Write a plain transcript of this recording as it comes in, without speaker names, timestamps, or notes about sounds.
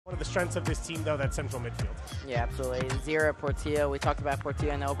the strengths of this team, though, that central midfield. Yeah, absolutely. Zira Portillo, we talked about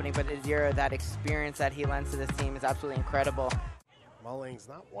Portillo in the opening, but Zira, that experience that he lends to this team is absolutely incredible. Mulling's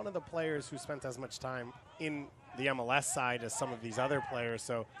not one of the players who spent as much time in the MLS side as some of these other players,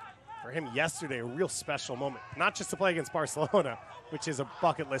 so for him yesterday, a real special moment. Not just to play against Barcelona, which is a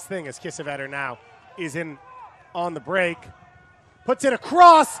bucket list thing, as Kissevetter now is in on the break. Puts it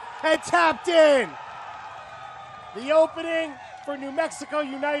across and tapped in. The opening for New Mexico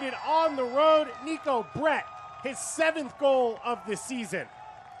United on the road. Nico Brett, his 7th goal of the season.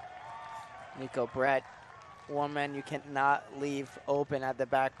 Nico Brett, one man you cannot leave open at the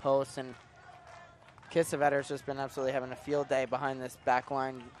back post, and Kissevetter's just been absolutely having a field day behind this back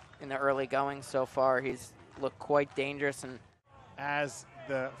line in the early going so far. He's looked quite dangerous. And as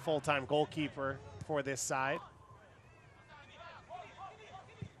the full-time goalkeeper for this side.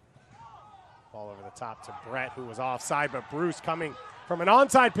 Ball over the top to Brett, who was offside, but Bruce coming from an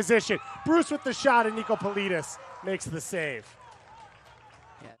onside position. Bruce with the shot, and Nico Politis makes the save.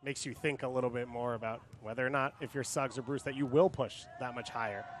 Yeah. Makes you think a little bit more about whether or not, if you're Suggs or Bruce, that you will push that much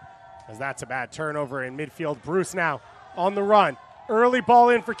higher, as that's a bad turnover in midfield. Bruce now on the run. Early ball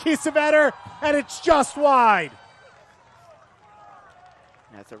in for Kissevetter, and it's just wide.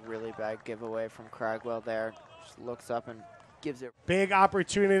 That's a really bad giveaway from Cragwell there. Just looks up and gives it. Big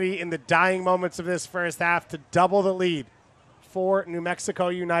opportunity in the dying moments of this first half to double the lead for New Mexico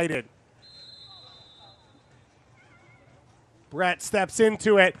United. Brett steps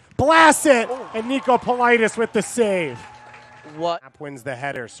into it, blasts it, and Nico Politis with the save. What? Wins the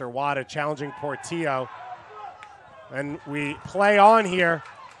header. Serwada challenging Portillo. And we play on here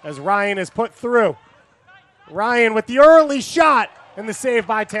as Ryan is put through. Ryan with the early shot and the save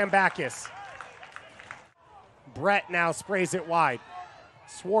by Tambakis. Brett now sprays it wide.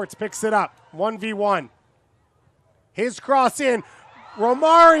 Swartz picks it up. 1v1. His cross in.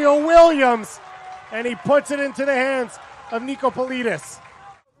 Romario Williams. And he puts it into the hands of Nico Politis.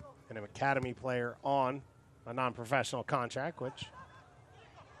 And an academy player on a non-professional contract, which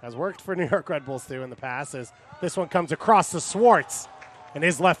has worked for New York Red Bulls too in the past, as this one comes across to Swartz. And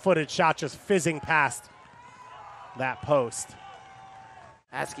his left-footed shot just fizzing past that post.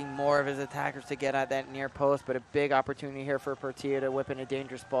 Asking more of his attackers to get at that near post, but a big opportunity here for Portillo to whip in a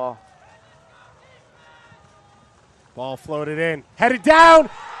dangerous ball. Ball floated in, headed down,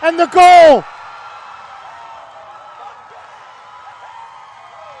 and the goal!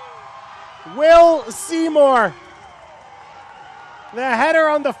 Will Seymour. The header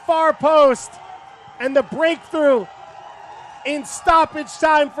on the far post, and the breakthrough in stoppage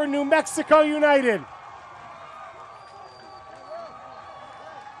time for New Mexico United.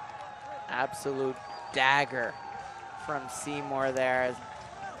 Absolute dagger from Seymour there, as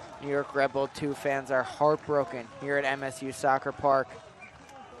New York Red Bull 2 fans are heartbroken here at MSU Soccer Park.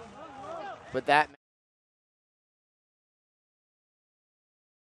 But that